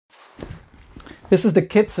This is the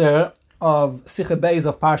Kitzer of Sicha Beis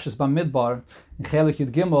of Parshas Bamidbar in Chelik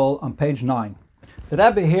Yud Gimel on page 9. The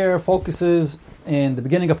Rebbe here focuses in the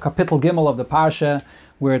beginning of Kapitel Gimel of the Parsha,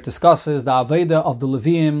 where it discusses the Aveda of the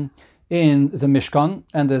Leviim in the Mishkan,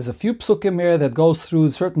 and there's a few psukim here that goes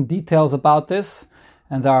through certain details about this,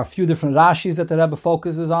 and there are a few different Rashis that the Rebbe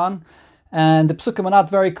focuses on, and the psukim are not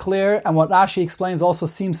very clear, and what Rashi explains also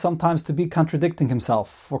seems sometimes to be contradicting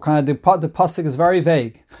himself, or kind of the pasuk is very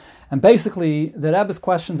vague. And basically, the Rebbe's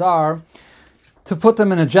questions are, to put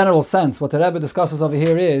them in a general sense, what the Rebbe discusses over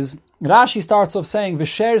here is, Rashi starts off saying,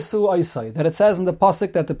 V'sher su oisai, that it says in the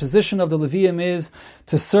pasuk that the position of the Levium is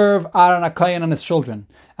to serve Aaron HaKohen and his children.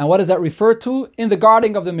 And what does that refer to? In the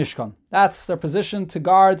guarding of the Mishkan. That's their position to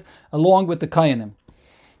guard along with the Kohanim.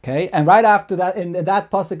 Okay, and right after that, in that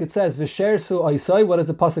pasuk it says, V'sher su oisai, what does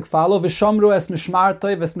the pasuk follow? V'shomru es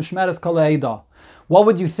mishmartoi v'es mishmeres kol ha'edah. What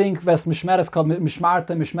would you think Ves Mishmeres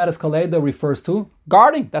Kaleida refers to?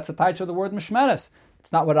 Guarding. That's the title of the word Mishmeres.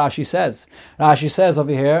 It's not what Rashi says. Rashi says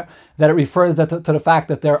over here that it refers to the fact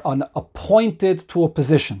that they're appointed to a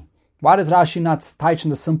position. Why does Rashi not teach in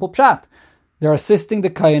the simple pshat? They're assisting the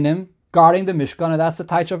Kohanim, guarding the Mishkan, and that's the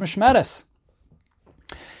title of Mishmeres.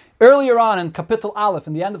 Earlier on in Kapitel Aleph,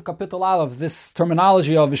 in the end of Kapitel Aleph, this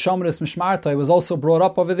terminology of V'shomres Mishmartoi was also brought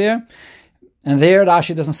up over there, and there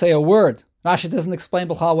Rashi doesn't say a word. Rashi doesn't explain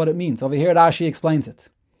B'chal what it means. Over here, Rashi explains it.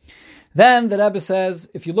 Then the Rebbe says,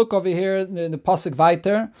 if you look over here in the pasuk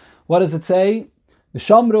Vayter, what does it say?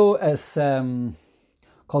 V'shomru es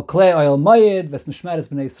kol klei oil mayid ves mishmeres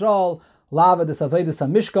b'nei Yisrael lava des avedis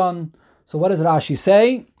hamishkan. So what does Rashi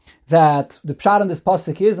say? That the pshat in this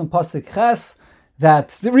pasuk is, in pasuk Ches,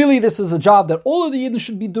 that really this is a job that all of the Yidden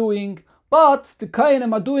should be doing, but the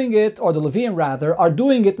Kohanim are doing it, or the Leviim rather, are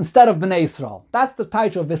doing it instead of Bnei Yisrael. That's the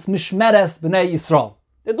title of this Mishmeres Bnei Yisrael.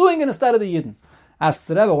 They're doing it instead of the Yidden. Asks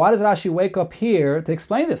the Rebbe, why does Rashi wake up here to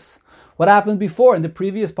explain this? What happened before? In the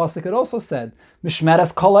previous pasuk it also said,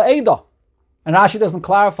 Mishmeres Kol ha'edah. And Rashi doesn't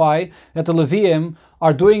clarify that the Leviim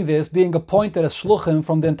are doing this, being appointed as shluchim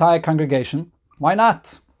from the entire congregation. Why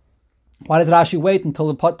not? Why does Rashi wait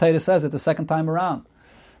until the Torah says it the second time around?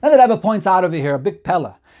 And the Rebbe points out over here a big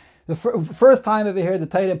pella. The first time over here, the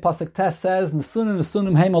Torah pasuk Tes says,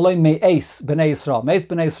 "Nesunim heim aloi me'es b'nei Yisrael." Me'es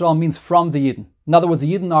b'nei Yisrael means from the Yidden. In other words,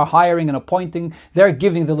 the Yidden are hiring and appointing; they're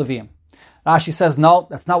giving the Leviim. Rashi says, no,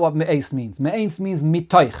 that's not what me'es means. Me'es means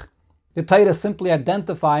mitoich. The Torah is simply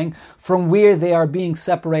identifying from where they are being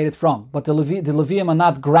separated from, but the Leviim are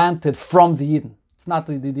not granted from the Yidden. It's not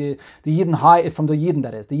the Yidden hire from the Yidden.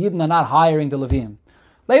 That is, the Yidden are not hiring the Leviim.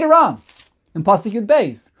 Later on, in pasuk Yud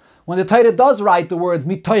Beis, when the Torah does write the words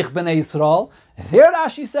mitoich b'nei Yisrael, there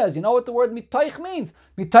Rashi says, you know what the word mitoich means?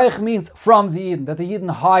 Mitoich means from the Yidden, that the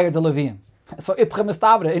Yidden hired the Leviim. So Ipchem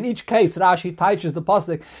Estavre, in each case, Rashi teaches the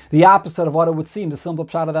pasuk the opposite of what it would seem the simple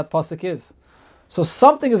pshat of that pasuk is. So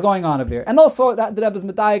something is going on over here. And also the Rebbe's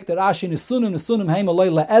medayik, the Rashi Nesunim heim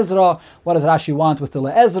aloi le'ezra. What does Rashi want with the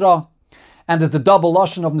le'ezra? And there's the double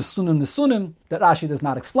lashon of Nesunim that Rashi does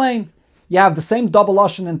not explain. You have the same double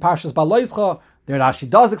lashon in Parshas Baloischa. There Rashi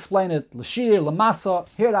does explain it, L'shir, L'masa.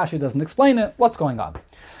 Here Rashi doesn't explain it. What's going on?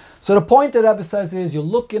 So the point that Rebbe says is, you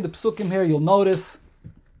look in the psukim here, you'll notice,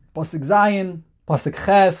 Pasuk Zayin, Pasuk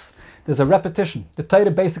Ches, there's a repetition. The Torah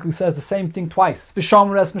basically says the same thing twice.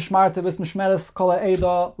 V'shomer es mishmarte v'es mishmeres kol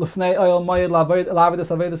ha'edah l'fnei oil moed la'avedes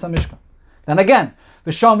avedis ha'mishkan. Then again,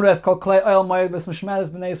 V'shomer es kol klei oil moed v'es mishmeres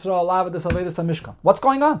b'nei Yisrael la'avedes avedis ha'mishkan. What's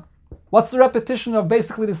going on? What's the repetition of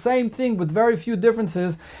basically the same thing with very few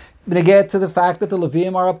differences to get to the fact that the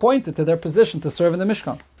Leviim are appointed to their position to serve in the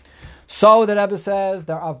Mishkan? So the Rebbe says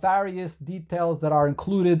there are various details that are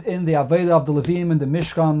included in the Aveda of the Leviim in the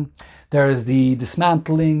Mishkan. There is the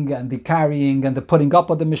dismantling and the carrying and the putting up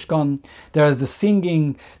of the Mishkan. There is the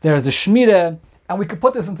singing. There is the Shmireh. And we could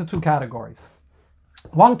put this into two categories.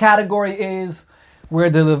 One category is where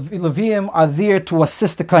the Leviim are there to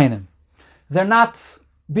assist the Kohanim. They're not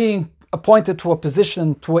being appointed to a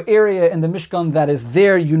position, to an area in the Mishkan that is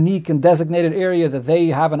their unique and designated area that they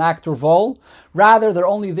have an active role. Rather, they're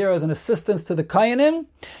only there as an assistance to the Kohanim,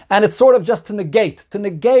 and it's sort of just to negate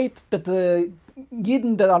that the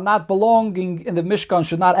Yidden that are not belonging in the Mishkan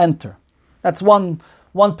should not enter. That's one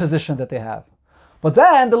position that they have. But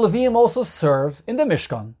then the Leviim also serve in the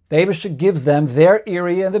Mishkan. The Eibusher gives them their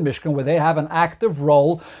area in the Mishkan where they have an active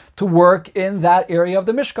role to work in that area of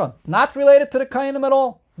the Mishkan. Not related to the Kohanim at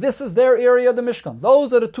all. This is their area of the Mishkan.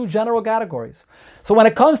 Those are the two general categories. So when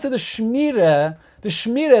it comes to the Shmireh,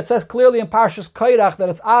 it says clearly in Parshas Kairach that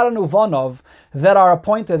it's Aaron Uvanov that are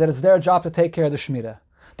appointed, that it's their job to take care of the Shmireh.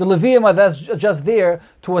 The Leviim are just there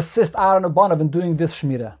to assist Aaron Uvanov in doing this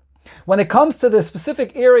Shmireh. When it comes to the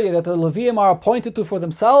specific area that the Levium are appointed to for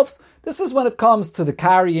themselves, this is when it comes to the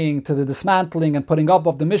carrying, to the dismantling and putting up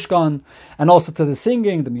of the Mishkan, and also to the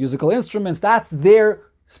singing, the musical instruments. That's their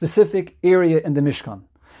specific area in the Mishkan.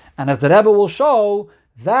 And as the Rebbe will show,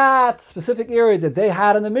 that specific area that they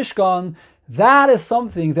had in the Mishkan, that is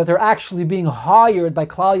something that they're actually being hired by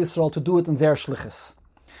Klal Yisrael to do it in their shlichus.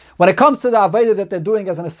 When it comes to the Aveda that they're doing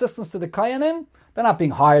as an assistance to the Kayanim, they're not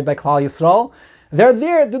being hired by Klal Yisrael. They're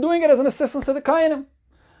doing it as an assistance to the Kayanim.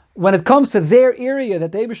 When it comes to their area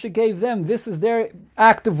that the Eibusher gave them, this is their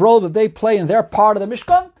active role that they play in their part of the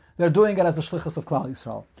Mishkan, they're doing it as a shlichus of Klal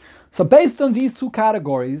Yisrael. So based on these two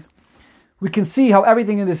categories, we can see how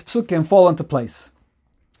everything in this psukim can fall into place.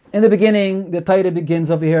 In the beginning, the Torah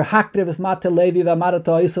begins over here. The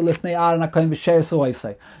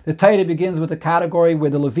Torah begins with a category where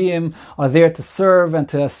the Levium are there to serve and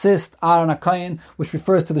to assist Aaron HaKohen, which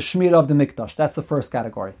refers to the Shmirah of the Mikdash. That's the first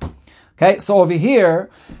category. Okay, so over here,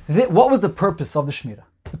 what was the purpose of the Shmirah?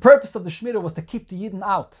 The purpose of the Shmirah was to keep the Yidden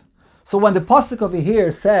out. So when the pasuk over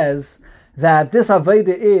here says that this Aveda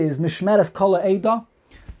is Mishmeres Kol Ha'eda,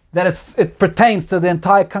 that it pertains to the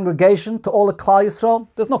entire congregation, to all the Klal Yisrael,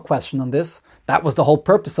 there's no question on this. That was the whole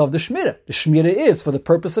purpose of the Shmirah. The Shmirah is for the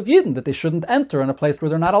purpose of Yidden, that they shouldn't enter in a place where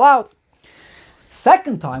they're not allowed.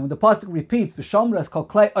 Second time, when the pasuk repeats, "V'shomres kol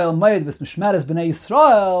klei oil moed v'mishmeres b'nei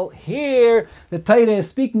Yisrael," here the Torah is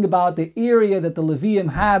speaking about the area that the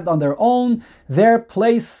Levium had on their own, their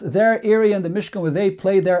place, their area in the Mishkan where they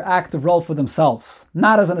played their active role for themselves,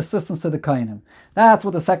 not as an assistance to the Kohanim. That's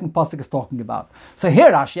what the second pasuk is talking about. So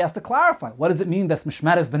here Rashi has to clarify, what does it mean that's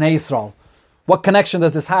mishmeres b'nei Yisrael? What connection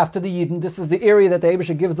does this have to the Yidden? This is the area that the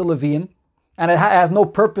Eibusher gives the Levium, and it has no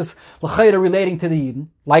purpose l'chayra relating to the Yidden,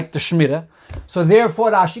 like the Shmirah. So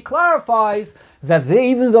therefore Rashi clarifies that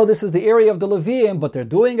even though this is the area of the Levium, but they're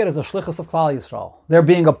doing it as a shlichus of Klal Yisrael. They're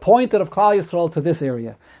being appointed of Klal Yisrael to this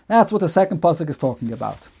area. That's what the second pasuk is talking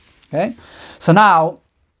about. Okay, so now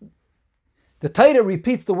the Torah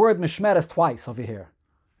repeats the word mishmeres twice over here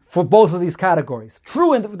for both of these categories.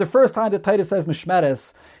 True, in the first time the Torah says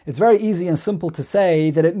mishmeres, it's very easy and simple to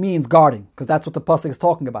say that it means guarding, because that's what the pasuk is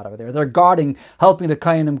talking about over there. They're guarding, helping the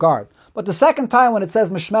Kohanim guard. But the second time when it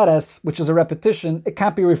says mishmeres, which is a repetition, it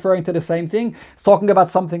can't be referring to the same thing. It's talking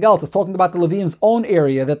about something else. It's talking about the Levium's own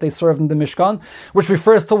area that they served in the Mishkan, which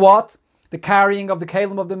refers to what? The carrying of the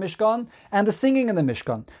kelim of the Mishkan and the singing in the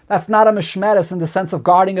Mishkan. That's not a mishmeres in the sense of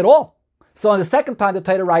guarding at all. So in the second time the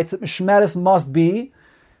Torah writes that mishmeres must be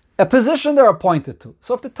a position they're appointed to.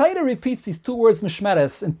 So if the Torah repeats these two words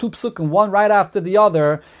mishmeres in two psukim, one right after the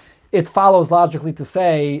other, it follows logically to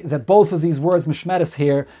say that both of these words mishmeres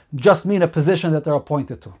here just mean a position that they're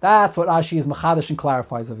appointed to. That's what Rashi is machadish and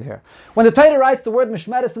clarifies over here. When the Torah writes the word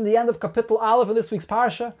mishmeres in the end of Kapitel Aleph of this week's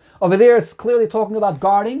parsha, over there it's clearly talking about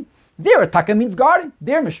guarding. There, taka means guarding.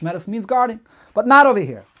 There, mishmeres means guarding. But not over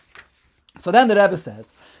here. So then the Rebbe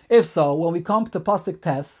says, if so, when we come to pasuk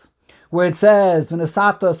Tes, where it says,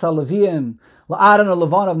 "V'nesato salavim la'aron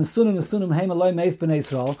levanav nesunim nesunim heim Eloi meis b'nei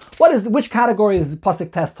Yisrael," which category is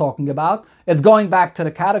pasuk Tes talking about? It's going back to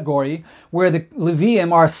the category where the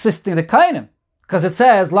Levium are assisting the Kohanim, because it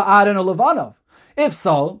says la'aron levanav. If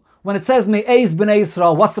so, when it says me'ez b'nei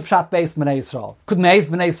Yisrael, what's the pshat beis b'nei Yisrael? Could me'ez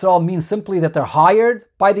b'nei Yisrael mean simply that they're hired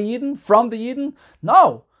by the Yidden, from the Yidden?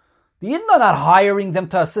 No. The Yidden are not hiring them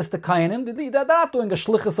to assist the Kohanim. They're not doing a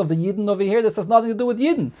shlichus of the Yidden over here. This has nothing to do with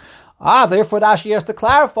Yidden. Therefore Rashi has to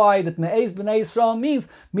clarify that me'ez b'nei Yisrael means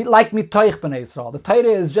like mitoich b'nei Yisrael. The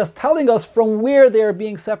Torah is just telling us from where they're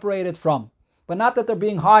being separated from, but not that they're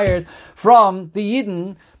being hired from the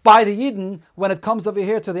Yidden, by the Yidden, when it comes over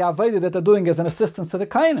here to the Aveda that they're doing as an assistance to the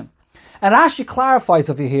Kohanim. And Rashi clarifies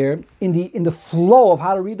over here in the flow of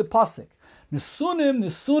how to read the pasuk.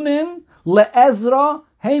 Nesunim le'ezra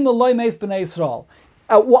heim Eloi meis b'nei Yisrael.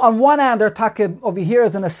 On one hand, they're talking over here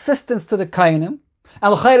as an assistance to the Kohanim,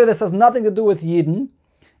 and l'chayra this has nothing to do with Yidden,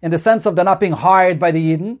 in the sense of they're not being hired by the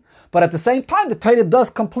Yidden. But at the same time, the Torah does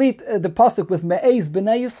complete the pasuk with me'ez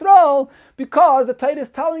b'nei Yisrael, because the Torah is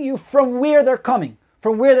telling you from where they're coming,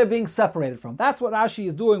 from where they're being separated from. That's what Rashi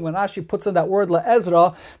is doing when Rashi puts in that word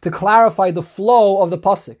le'ezra to clarify the flow of the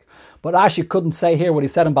pasuk. But Rashi couldn't say here what he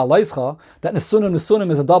said in Baloischa, that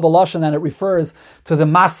nesunim is a double lashon and it refers to the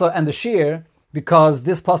masa and the shir, because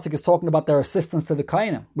this pasuk is talking about their assistance to the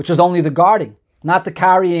Kohanim, which is only the guarding, not the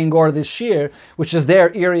carrying or the shir, which is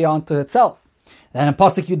their area unto itself. Then in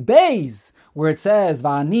pasuk Yud Beis, where it says,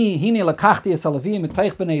 "Va'ani hine lakachti es alavim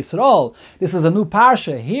mitoich b'nei Yisrael," this is a new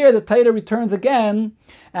parsha. Here the Torah returns again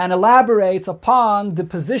and elaborates upon the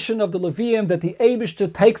position of the Levium, that the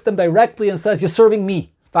Eibishter takes them directly and says, "You're serving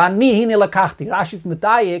me." Rashi's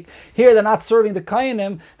medayik. Here they're not serving the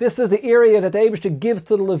Kainim. This is the area that the Eibishter gives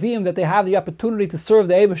to the Levim, that they have the opportunity to serve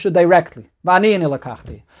the Eibishter directly.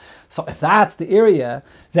 So if that's the area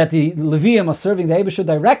that the Levim are serving the Eibishter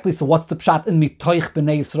directly, so what's the pshat in mitoich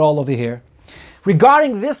b'nei Yisrael over here?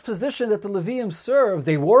 Regarding this position that the Levium serve,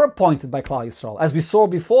 they were appointed by Klal Yisrael. As we saw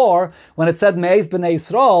before, when it said Me'ez b'nei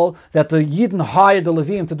Yisrael, that the Yidden hired the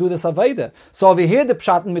Levium to do this Aveda. So over here, the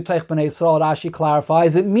Pshat in Mitoich b'nei Yisrael, Rashi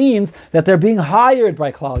clarifies, it means that they're being hired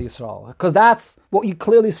by Klal Yisrael. Because that's what you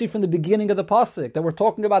clearly see from the beginning of the Pasuk, that we're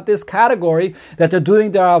talking about this category, that they're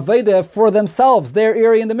doing their Aveda for themselves, their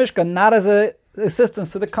area in the Mishkan, not as an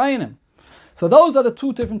assistance to the Kainim. So those are the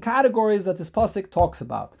two different categories that this Pasuk talks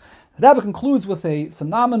about. The Rebbe concludes with a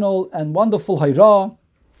phenomenal and wonderful Hayrah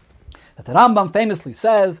that the Rambam famously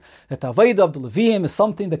says that the Aveda of the Levium is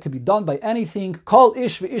something that can be done by anything. Kol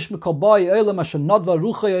ish v'ish mikol boy olam asher nodva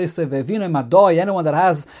rucha yosef ve'evina madoi. Anyone that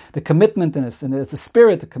has the commitment in it, and it's a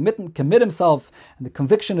spirit to commit himself, and the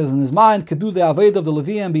conviction is in his mind, could do the Aveda of the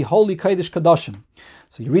Levium and be holy Kodesh Kadoshim.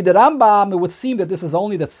 So you read the Rambam, it would seem that this is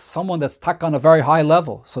only that someone that's stuck on a very high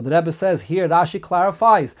level. So the Rebbe says here, Rashi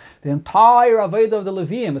clarifies, the entire Aveda of the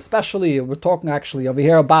Levium, especially, we're talking actually over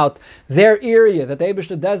here about their area that the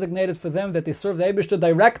Eibishter designated for them, that they serve the Eibishter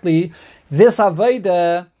directly, this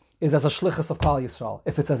Aveda is as a shlichus of Klal Yisrael.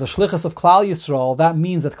 If it's as a shlichus of Klal Yisrael, that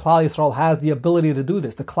means that Klal Yisrael has the ability to do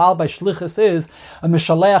this. The Klal by shlichus is, a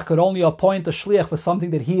Mishaleach could only appoint a shliach for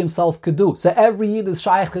something that he himself could do. So every Yid is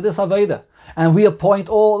shaykh to this Aveda. And we appoint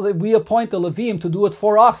the Levim to do it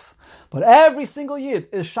for us. But every single Yid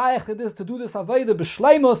is shaykh to do this Aveda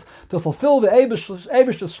b'shleimus, to fulfill the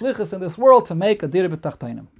Eibishter's shlichus in this world, to make a dir b'tachtainim.